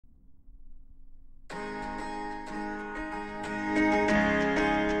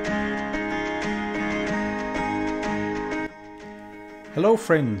Hello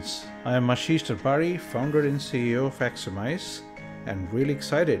friends, I am Ashish Darbari, founder and CEO of Axiomise, and really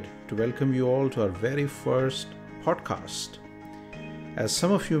excited to welcome you all to our very first podcast. As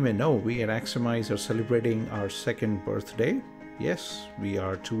some of you may know, we at Axiomise are celebrating our second birthday. Yes, we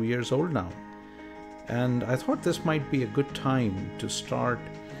are 2 years old now. And I thought this might be a good time to start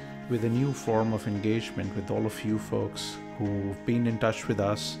with a new form of engagement with all of you folks who've been in touch with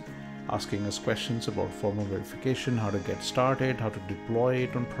us, asking us questions about formal verification, how to get started, how to deploy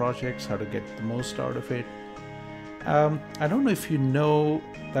it on projects, how to get the most out of it. I don't know if you know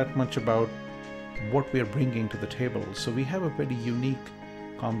that much about what we are bringing to the table. So we have a very unique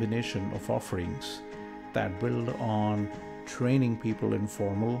combination of offerings that build on training people in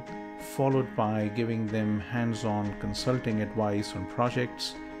formal, followed by giving them hands-on consulting advice on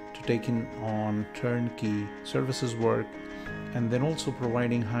projects, to taking on turnkey services work, and then also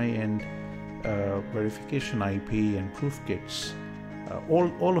providing high-end verification IP and proof kits.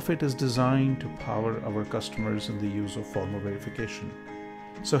 All of it is designed to power our customers in the use of formal verification.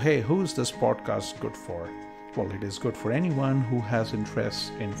 So hey, who is this podcast good for? Well, it is good for anyone who has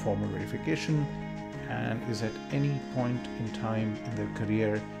interest in formal verification and is at any point in time in their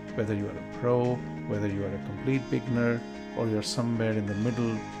career, whether you are a pro, whether you are a complete beginner, or you're somewhere in the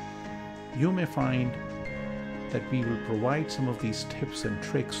middle. You may find that we will provide some of these tips and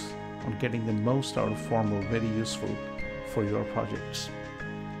tricks on getting the most out of formal very useful for your projects.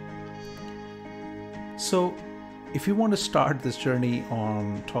 So if you want to start this journey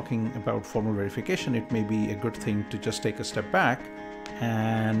on talking about formal verification, it may be a good thing to just take a step back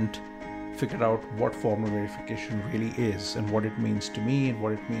and figure out what formal verification really is and what it means to me and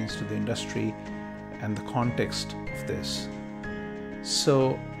what it means to the industry and the context of this.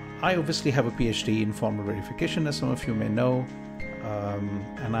 So I obviously have a PhD in formal verification, as some of you may know,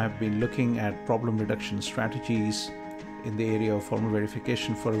 and I've been looking at problem reduction strategies in the area of formal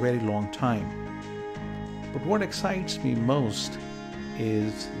verification for a very long time. But what excites me most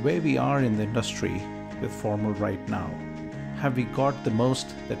is where we are in the industry with formal right now. Have we got the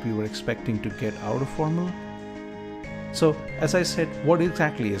most that we were expecting to get out of formal? So, as I said, what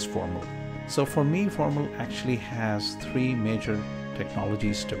exactly is formal? So for me, formal actually has three major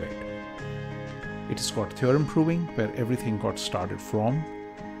technologies to it. It is got theorem proving, where everything got started from.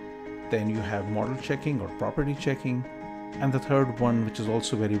 Then you have model checking or property checking. And the third one, which is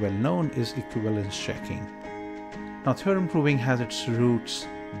also very well known, is equivalence checking. Now, theorem proving has its roots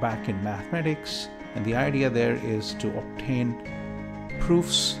back in mathematics, and the idea there is to obtain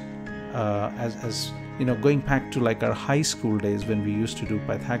proofs as you know, going back to like our high school days when we used to do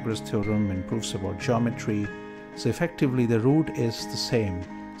Pythagoras theorem and proofs about geometry. So effectively the root is the same.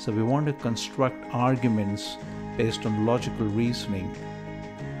 So we want to construct arguments based on logical reasoning.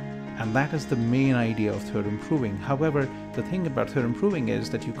 And that is the main idea of theorem proving. However, the thing about theorem proving is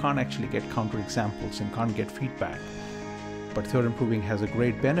that you can't actually get counterexamples and can't get feedback. But theorem proving has a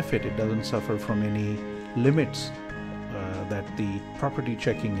great benefit. It doesn't suffer from any limits that the property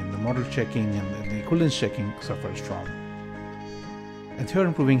checking and the model checking and the equivalence checking suffers from. And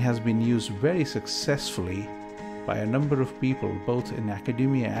theorem proving has been used very successfully by a number of people, both in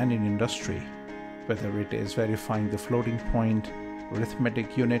academia and in industry, whether it is verifying the floating point,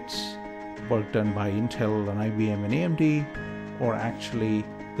 arithmetic units, work done by Intel and IBM and AMD, or actually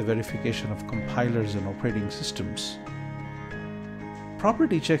the verification of compilers and operating systems.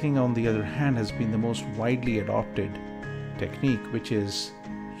 Property checking, on the other hand, has been the most widely adopted technique, which is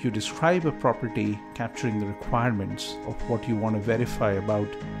you describe a property capturing the requirements of what you want to verify about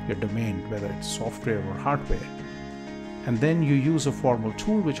your domain, whether it's software or hardware. And then you use a formal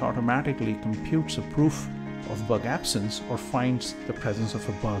tool which automatically computes a proof of bug absence or finds the presence of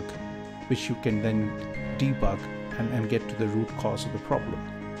a bug, which you can then debug and get to the root cause of the problem.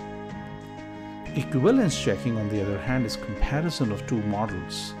 Equivalence checking, on the other hand, is comparison of two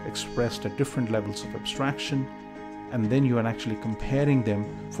models expressed at different levels of abstraction, and then you are actually comparing them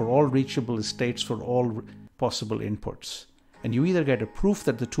for all reachable states for all possible inputs. And you either get a proof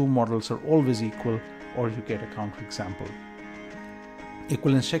that the two models are always equal, or you get a counterexample.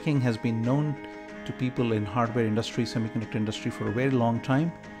 Equivalence checking has been known to people in hardware industry, semiconductor industry for a very long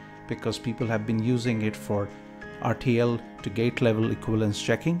time, because people have been using it for RTL to gate level equivalence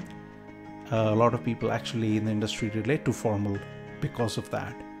checking. A lot of people actually in the industry relate to formal because of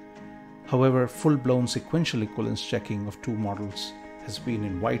that. However, full-blown sequential equivalence checking of two models has been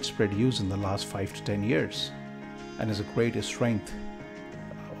in widespread use in the last 5 to 10 years and is a great strength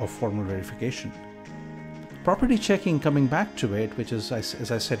of formal verification. Property checking, coming back to it, which is,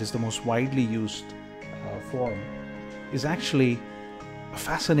 as I said, is the most widely used form, is actually a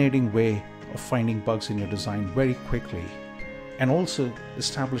fascinating way of finding bugs in your design very quickly and also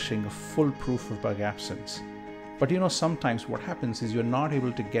establishing a full proof of bug absence. But sometimes what happens is you're not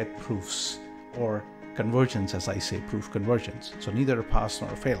able to get proofs or convergence, as I say, proof convergence. So neither a pass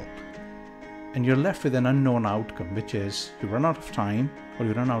nor a fail. And you're left with an unknown outcome, which is you run out of time or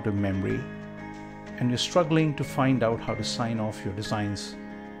you run out of memory, and you're struggling to find out how to sign off your designs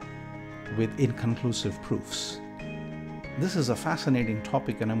with inconclusive proofs. This is a fascinating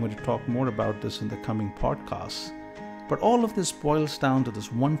topic, and I'm going to talk more about this in the coming podcasts. But all of this boils down to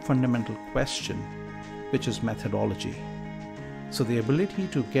this one fundamental question, which is methodology. So the ability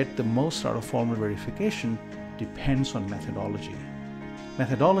to get the most out of formal verification depends on methodology.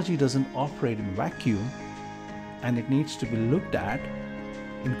 Methodology doesn't operate in vacuum, and it needs to be looked at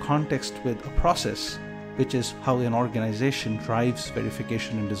in context with a process, which is how an organization drives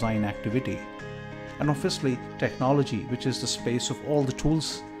verification and design activity. And obviously technology, which is the space of all the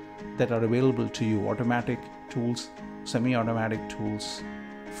tools that are available to you, automatic tools, semi-automatic tools,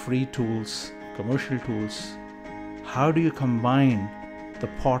 free tools, commercial tools. How do you combine the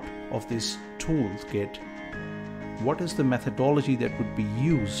pot of this toolkit? What is the methodology that would be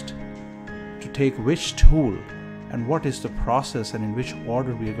used to take which tool, and what is the process and in which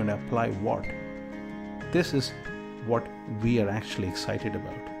order we are going to apply what? This is what we are actually excited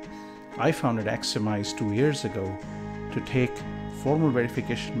about. I founded Axiomise 2 years ago to take formal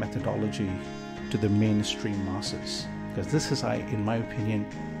verification methodology to the mainstream masses, because this is, in my opinion,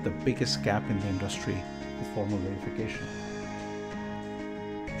 the biggest gap in the industry with formal verification.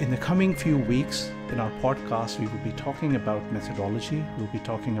 In the coming few weeks in our podcast, we will be talking about methodology. We'll be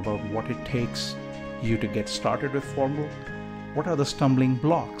talking about what it takes you to get started with formal. What are the stumbling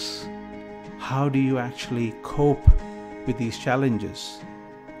blocks? How do you actually cope with these challenges?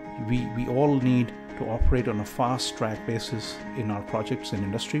 We all need to operate on a fast track basis in our projects in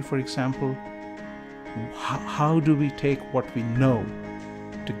industry, for example. How do we take what we know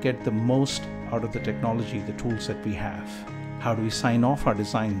to get the most out of the technology, the tools that we have? How do we sign off our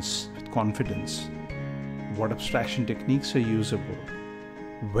designs with confidence? What abstraction techniques are usable?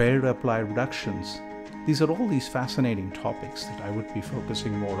 Where to apply reductions? These are all these fascinating topics that I would be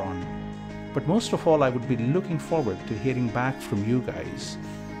focusing more on. But most of all, I would be looking forward to hearing back from you guys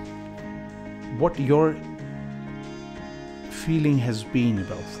what your feeling has been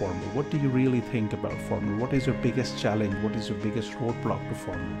about formal. What do you really think about formal? What is your biggest challenge? What is your biggest roadblock to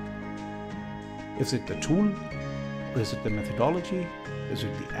formal? Is it the tool? Or is it the methodology? Is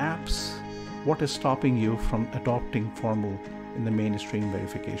it the apps? What is stopping you from adopting formal in the mainstream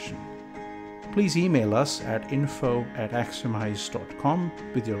verification? Please email us at info@axiomise.com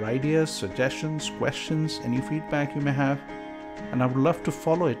with your ideas, suggestions, questions, any feedback you may have, and I would love to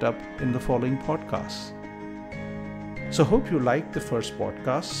follow it up in the following podcasts. So hope you liked the first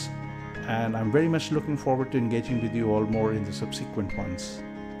podcast, and I'm very much looking forward to engaging with you all more in the subsequent ones.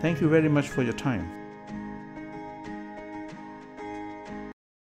 Thank you very much for your time.